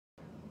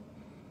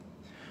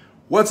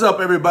What's up,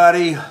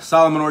 everybody?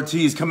 Solomon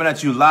Ortiz coming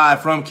at you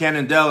live from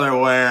Canton,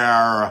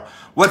 Delaware.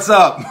 What's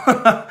up?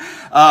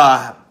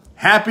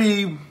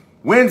 Happy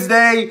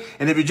Wednesday.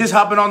 And if you're just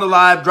hopping on the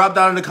live, drop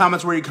down in the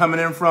comments where you're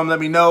coming in from. Let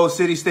me know,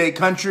 city, state,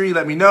 country.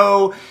 Let me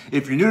know.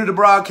 If you're new to the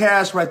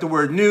broadcast, write the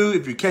word new.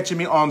 If you're catching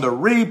me on the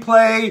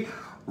replay,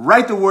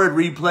 write the word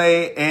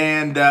replay.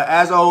 And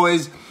as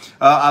always,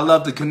 I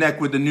love to connect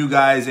with the new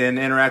guys and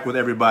interact with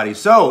everybody.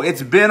 So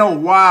it's been a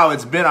while.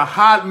 It's been a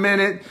hot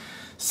minute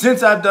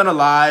since I've done a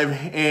live,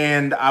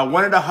 and I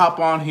wanted to hop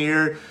on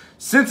here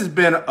since it's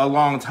been a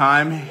long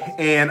time,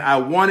 and I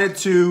wanted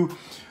to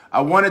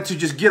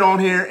just get on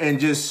here and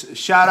just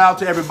shout out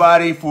to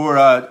everybody for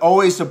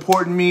always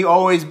supporting me,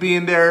 always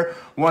being there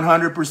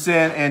 100%,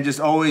 and just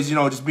always,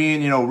 just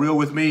being, real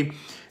with me.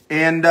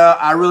 And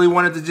I really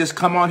wanted to just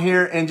come on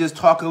here and just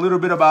talk a little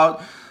bit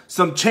about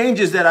some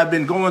changes that I've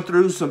been going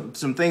through, some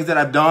things that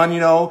I've done,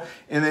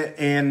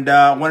 and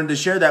wanted to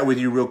share that with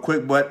you real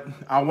quick. But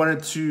I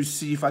wanted to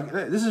see if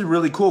this is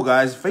really cool,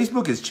 guys.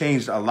 Facebook has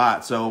changed a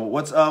lot. So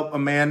what's up,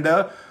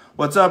 Amanda?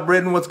 What's up,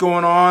 Britton? What's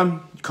going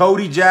on?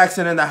 Cody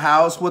Jackson in the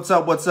house. What's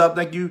up? What's up?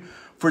 Thank you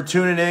for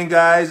tuning in,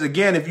 guys.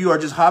 Again, if you are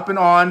just hopping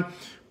on,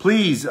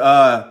 please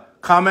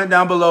comment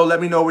down below. Let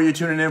me know where you're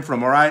tuning in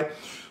from, all right?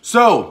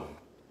 So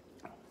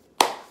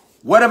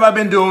what have I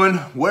been doing?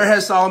 Where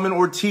has Solomon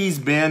Ortiz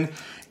been?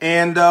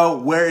 And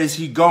where is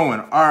he going?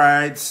 All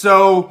right,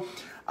 so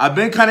I've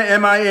been kind of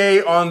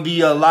MIA on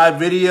the live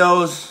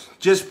videos,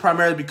 just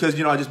primarily because,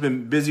 I've just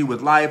been busy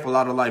with life. A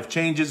lot of life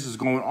changes is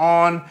going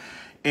on.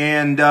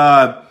 And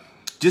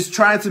just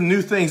trying some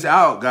new things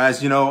out,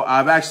 guys.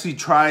 I've actually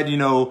tried,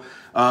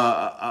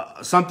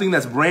 something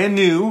that's brand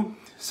new,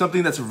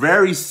 something that's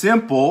very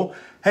simple.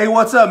 Hey,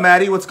 what's up,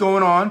 Maddie? What's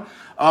going on?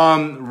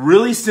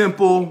 Really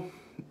simple,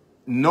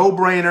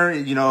 no-brainer,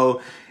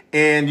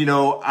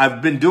 and,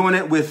 I've been doing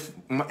it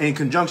in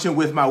conjunction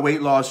with my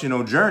weight loss,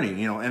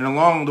 journey, and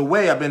along the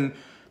way, I've been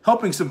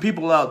helping some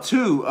people out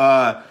too,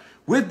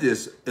 with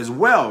this as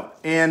well.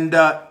 And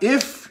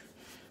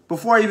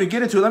before I even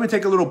get into it, let me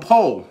take a little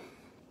poll.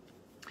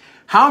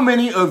 How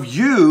many of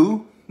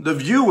you, the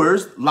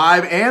viewers,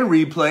 live and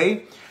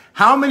replay,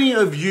 how many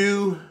of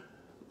you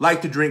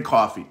like to drink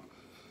coffee?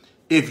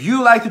 If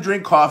you like to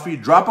drink coffee,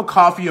 drop a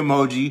coffee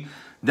emoji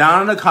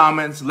down in the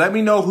comments. Let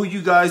me know who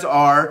you guys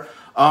are.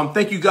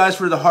 Thank you guys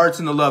for the hearts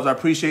and the loves. I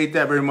appreciate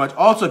that very much.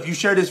 Also, if you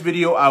share this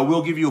video, I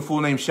will give you a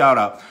full name shout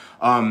out.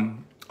 I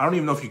don't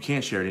even know if you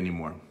can share it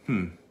anymore.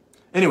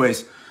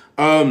 Anyways,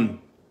 how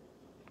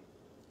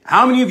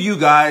many of you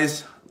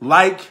guys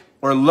like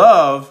or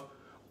love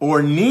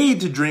or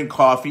need to drink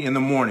coffee in the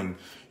morning?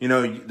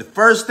 The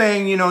first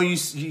thing,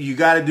 you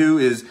got to do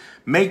is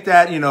make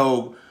that,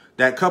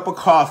 that cup of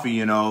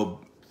coffee,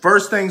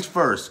 first things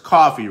first,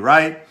 coffee,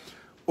 right?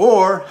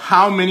 Or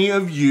how many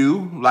of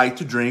you like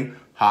to drink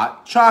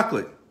hot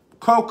chocolate,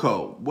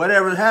 cocoa,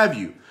 whatever have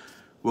you?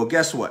 Well,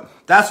 guess what?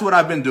 That's what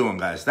I've been doing,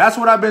 guys. That's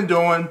what I've been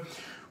doing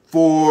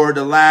for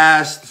the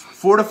last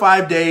 4 to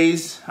 5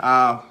 days.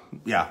 5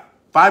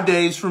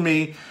 days for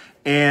me.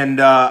 And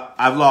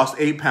I've lost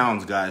 8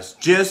 pounds, guys,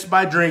 just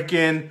by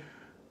drinking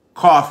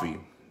coffee.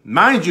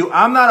 Mind you,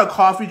 I'm not a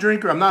coffee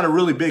drinker. I'm not a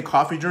really big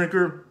coffee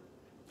drinker.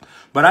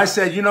 But I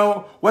said,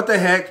 what the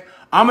heck?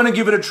 I'm going to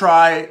give it a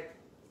try.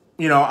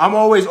 I'm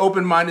always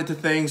open-minded to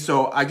things.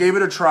 So I gave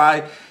it a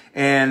try.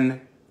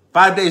 And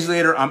 5 days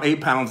later, I'm 8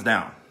 pounds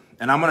down.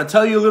 And I'm going to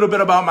tell you a little bit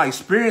about my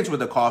experience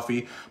with the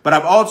coffee, but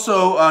I've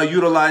also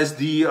utilized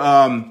the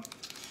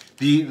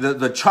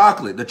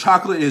chocolate. The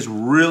chocolate is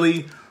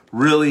really,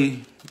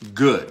 really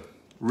good.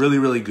 Really,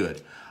 really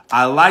good.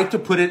 I like to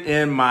put it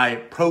in my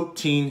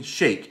protein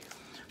shake,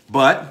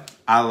 but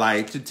I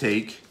like to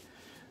take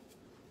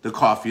the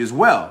coffee as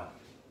well.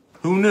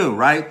 Who knew,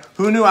 right?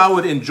 Who knew I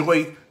would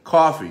enjoy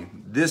coffee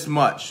this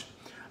much?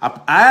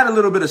 I add a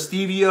little bit of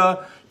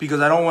stevia because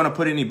I don't want to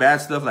put any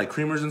bad stuff like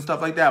creamers and stuff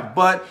like that.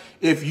 But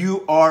if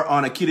you are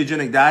on a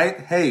ketogenic diet,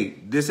 hey,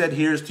 this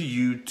adheres to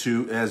you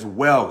too as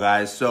well,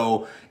 guys.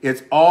 So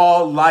it's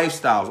all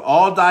lifestyles,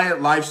 all diet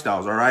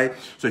lifestyles, all right?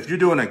 So if you're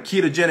doing a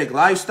ketogenic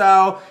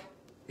lifestyle,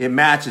 it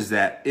matches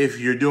that. If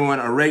you're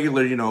doing a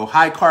regular,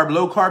 high carb,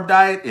 low carb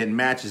diet, it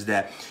matches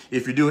that.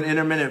 If you're doing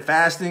intermittent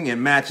fasting, it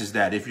matches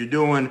that. If you're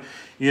doing,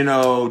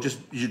 you're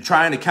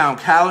trying to count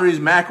calories,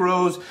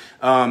 macros,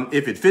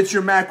 if it fits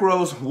your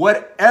macros,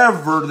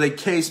 whatever the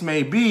case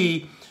may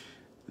be,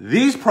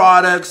 these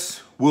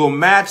products will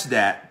match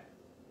that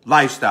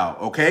lifestyle,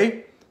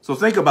 okay? So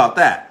think about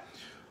that.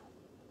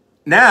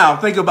 Now,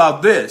 think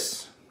about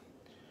this.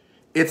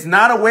 It's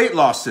not a weight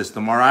loss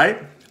system, all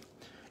right?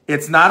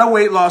 It's not a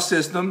weight loss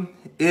system.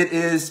 It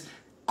is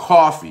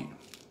coffee,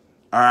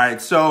 all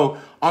right? So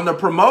on the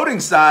promoting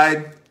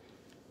side,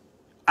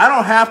 I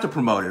don't have to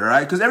promote it, all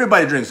right? Because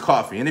everybody drinks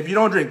coffee. And if you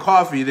don't drink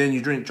coffee, then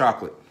you drink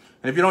chocolate.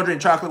 And if you don't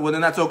drink chocolate, well,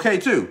 then that's okay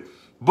too.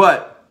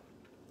 But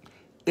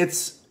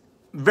it's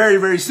very,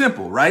 very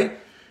simple, right?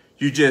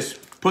 You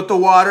just put the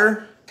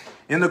water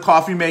in the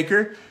coffee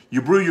maker.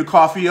 You brew your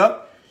coffee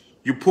up.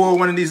 You pour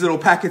one of these little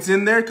packets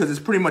in there because it's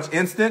pretty much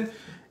instant.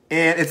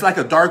 And it's like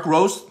a dark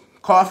roast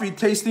coffee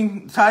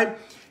tasting type,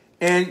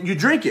 and you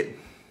drink it.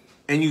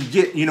 And you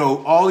get, you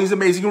know, all these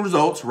amazing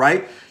results,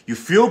 right? You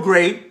feel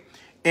great.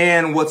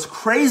 And what's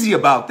crazy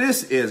about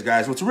this is,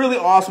 guys, what's really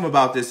awesome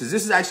about this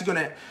is actually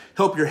going to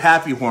help your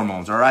happy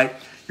hormones, all right?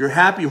 Your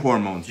happy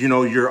hormones, you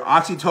know, your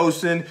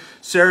oxytocin,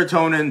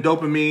 serotonin,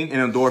 dopamine,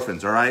 and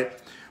endorphins, all right?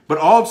 But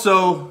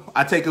also,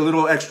 I take a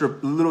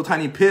little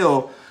tiny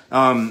pill,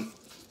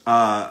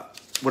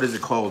 what is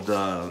it called?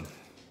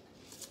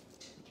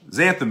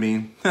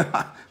 Xanthine.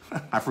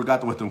 I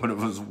forgot what it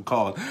was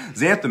called.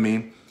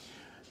 Xanthine.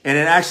 And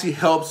it actually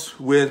helps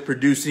with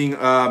producing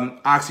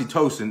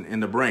oxytocin in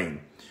the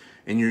brain.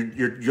 And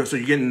so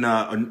you're getting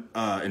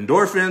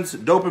endorphins,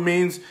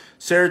 dopamines,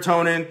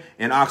 serotonin,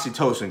 and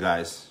oxytocin,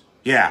 guys.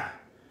 Yeah,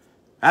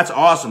 that's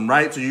awesome,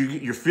 right? So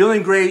you're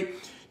feeling great.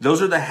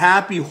 Those are the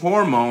happy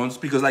hormones,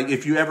 because like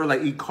if you ever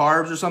like eat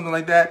carbs or something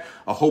like that,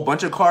 a whole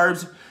bunch of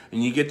carbs,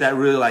 and you get that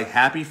really like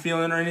happy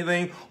feeling or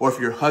anything, or if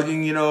you're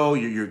hugging, you know,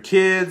 your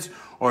kids,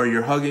 or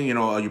you're hugging, you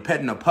know, you're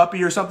petting a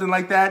puppy or something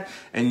like that,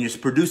 and you're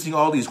producing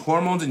all these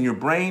hormones in your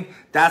brain,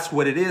 that's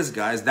what it is,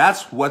 guys.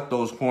 That's what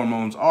those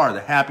hormones are,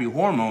 the happy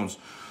hormones.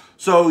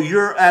 So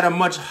you're at a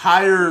much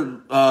higher,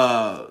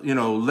 you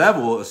know,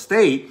 level, a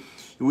state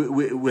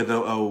with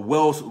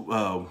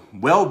a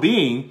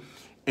well-being,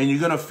 and you're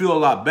going to feel a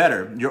lot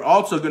better. You're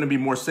also going to be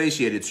more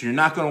satiated, so you're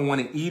not going to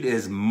want to eat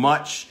as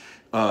much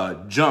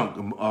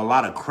junk, a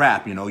lot of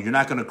crap, you know. You're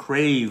not going to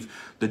crave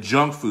the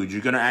junk food.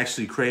 You're going to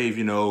actually crave,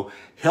 you know,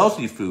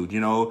 healthy food, you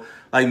know.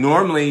 Like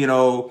normally, you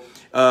know,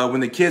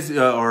 when the kids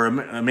or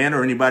a man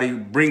or anybody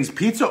brings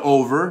pizza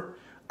over,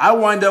 I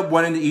wind up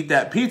wanting to eat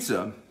that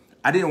pizza.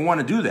 I didn't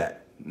want to do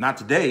that. Not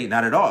today,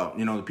 not at all.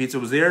 You know, the pizza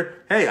was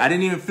there. Hey, I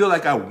didn't even feel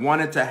like I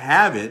wanted to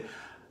have it.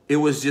 It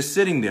was just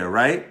sitting there,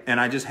 right? And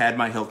I just had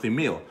my healthy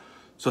meal.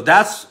 So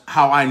that's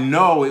how I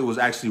know it was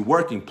actually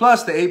working.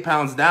 Plus, the 8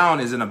 pounds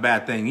down isn't a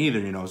bad thing either,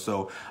 you know.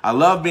 So I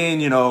love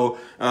being, you know,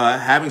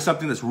 having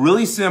something that's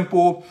really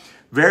simple,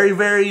 very,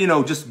 very, you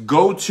know, just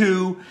go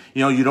to,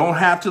 you know, you don't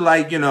have to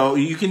like, you know,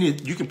 you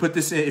can put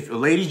this in, if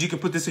ladies, you can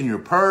put this in your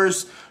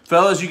purse.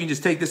 Fellas, you can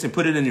just take this and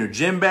put it in your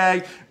gym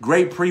bag.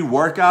 Great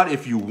pre-workout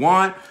if you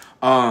want.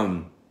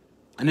 And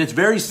it's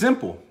very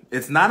simple.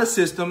 It's not a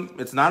system.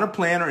 It's not a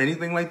plan or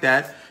anything like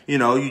that. You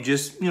know, you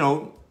just, you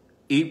know,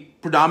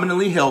 eat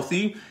predominantly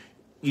healthy.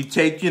 You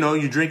take, you know,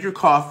 you drink your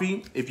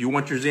coffee. If you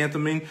want your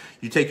xanthine,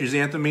 you take your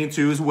xanthine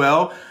too as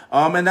well.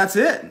 And that's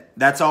it.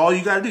 That's all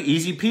you got to do.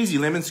 Easy peasy,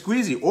 lemon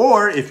squeezy.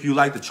 Or if you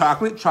like the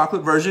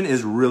chocolate version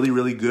is really,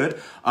 really good.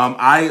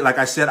 Like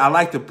I said, I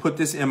like to put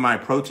this in my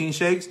protein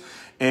shakes.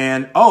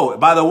 And, oh,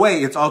 by the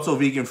way, it's also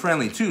vegan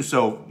friendly too.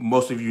 So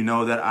most of you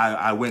know that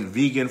I went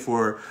vegan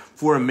for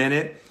a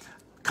minute.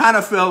 Kind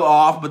of fell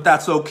off, but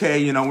that's okay.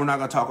 You know, we're not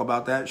going to talk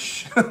about that.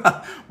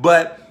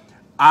 But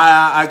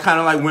I kind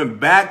of like went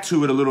back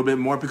to it a little bit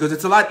more because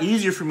it's a lot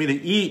easier for me to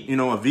eat, you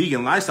know, a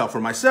vegan lifestyle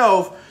for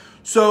myself.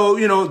 So,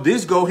 you know,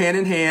 this go hand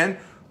in hand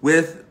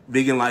with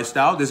vegan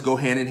lifestyle. This go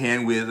hand in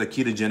hand with a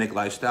ketogenic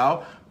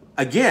lifestyle.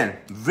 Again,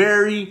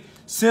 very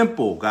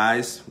simple,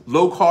 guys.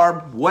 Low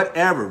carb,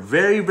 whatever.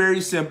 Very,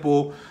 very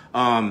simple.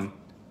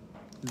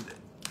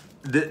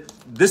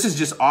 This is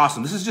just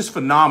awesome. This is just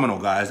phenomenal,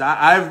 guys.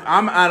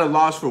 I'm at a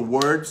loss for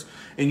words.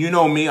 And you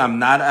know me, I'm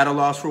not at a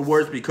loss for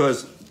words,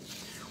 because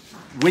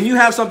when you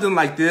have something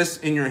like this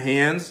in your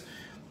hands,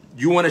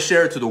 you want to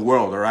share it to the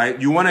world, all right?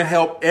 You want to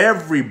help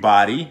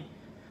everybody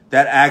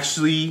that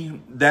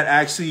actually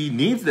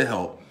needs the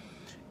help.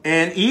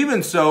 And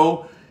even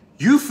so,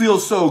 you feel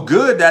so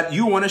good that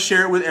you want to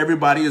share it with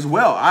everybody as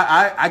well.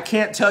 I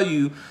can't tell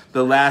you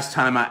the last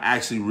time I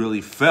actually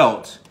really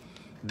felt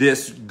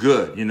this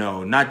good, you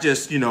know, not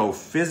just, you know,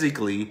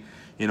 physically,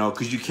 you know,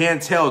 because you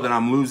can't tell that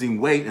I'm losing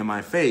weight in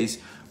my face,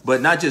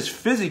 but not just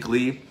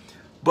physically,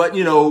 but,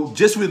 you know,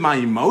 just with my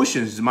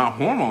emotions, my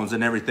hormones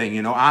and everything,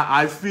 you know,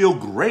 I feel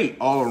great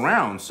all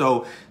around.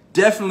 So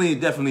definitely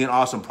an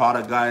awesome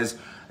product, guys.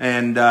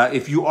 And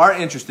if you are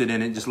interested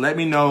in it, just let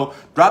me know.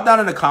 Drop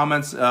down in the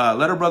comments.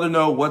 Let our brother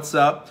know what's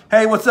up.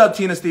 Hey, what's up,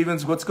 Tina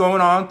Stevens? What's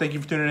going on? Thank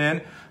you for tuning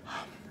in.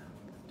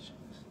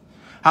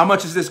 How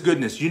much is this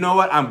goodness? You know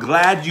what? I'm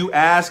glad you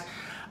asked.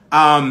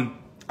 I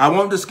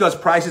won't discuss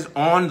prices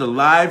on the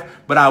live,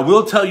 but I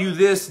will tell you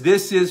this.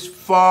 This is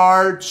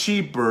far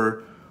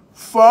cheaper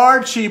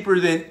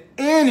than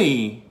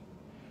any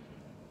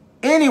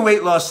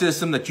weight loss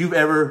system that you've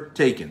ever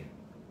taken.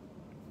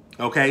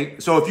 Okay?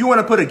 So if you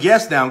want to put a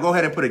guess down, go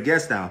ahead and put a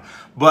guess down.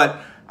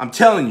 But I'm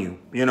telling you,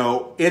 you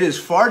know, it is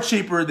far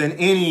cheaper than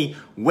any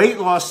weight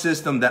loss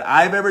system that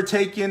I've ever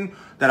taken,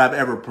 that I've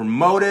ever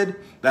promoted,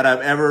 that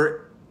I've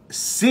ever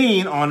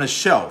seen on a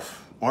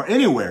shelf or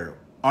anywhere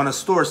on a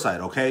store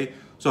site, okay?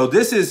 So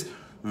this is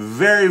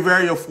very,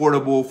 very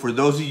affordable for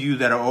those of you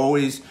that are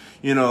always,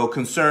 you know,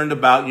 concerned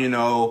about, you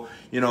know,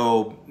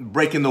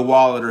 breaking the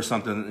wallet or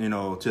something, you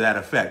know, to that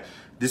effect.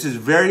 This is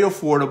very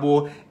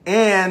affordable,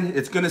 and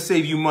it's going to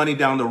save you money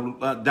down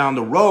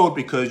the road,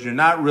 because you're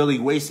not really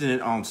wasting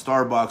it on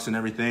Starbucks and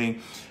everything,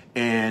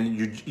 and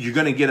you're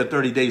going to get a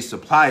 30-day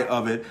supply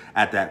of it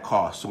at that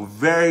cost. So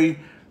very,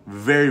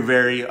 very,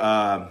 very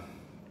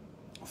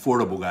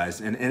affordable,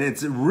 guys. And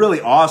it's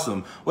really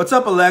awesome. What's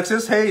up,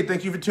 Alexis? Hey,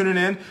 thank you for tuning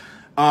in.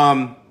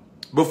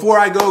 Before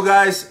I go,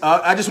 guys,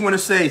 I just want to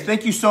say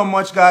thank you so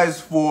much, guys,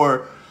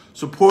 for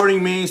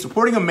supporting me,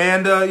 supporting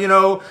Amanda, you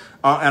know,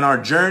 and our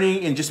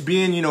journey, and just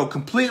being, you know,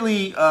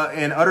 completely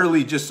and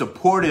utterly just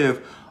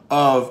supportive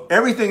of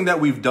everything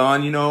that we've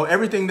done, you know,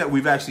 everything that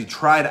we've actually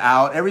tried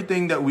out,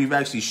 everything that we've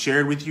actually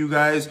shared with you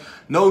guys.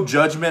 No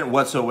judgment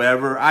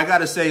whatsoever. I got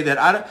to say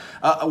that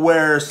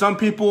where some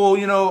people,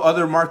 you know,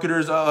 other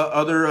marketers,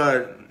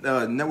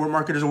 network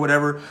marketers or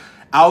whatever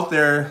out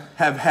there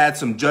have had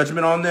some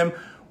judgment on them,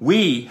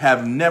 we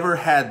have never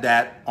had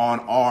that on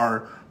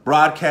our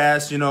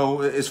broadcast, you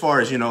know, as far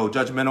as, you know,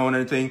 judgmental and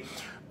anything,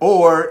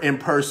 or in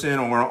person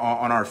or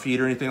on our feed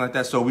or anything like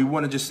that. So we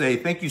want to just say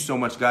thank you so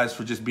much, guys,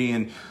 for just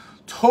being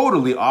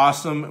totally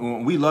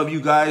awesome. We love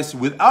you guys.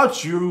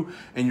 Without you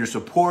and your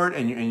support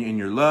and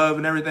your love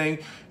and everything,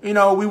 you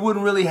know, we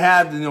wouldn't really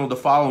have, you know, the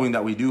following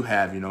that we do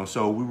have, you know.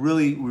 So we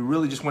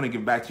really just want to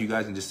give back to you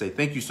guys and just say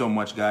thank you so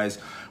much, guys.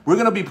 We're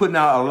going to be putting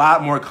out a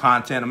lot more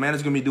content.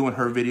 Amanda's going to be doing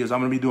her videos. I'm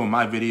going to be doing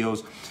my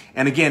videos.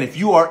 And again, if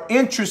you are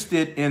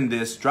interested in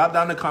this, drop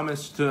down in the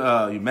comments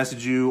to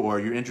message you, or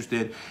you're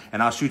interested,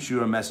 and I'll shoot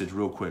you a message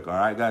real quick. All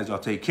right, guys, y'all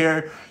take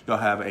care. Y'all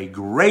have a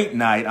great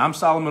night. I'm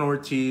Solomon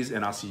Ortiz,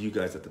 and I'll see you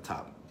guys at the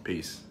top.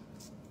 Peace.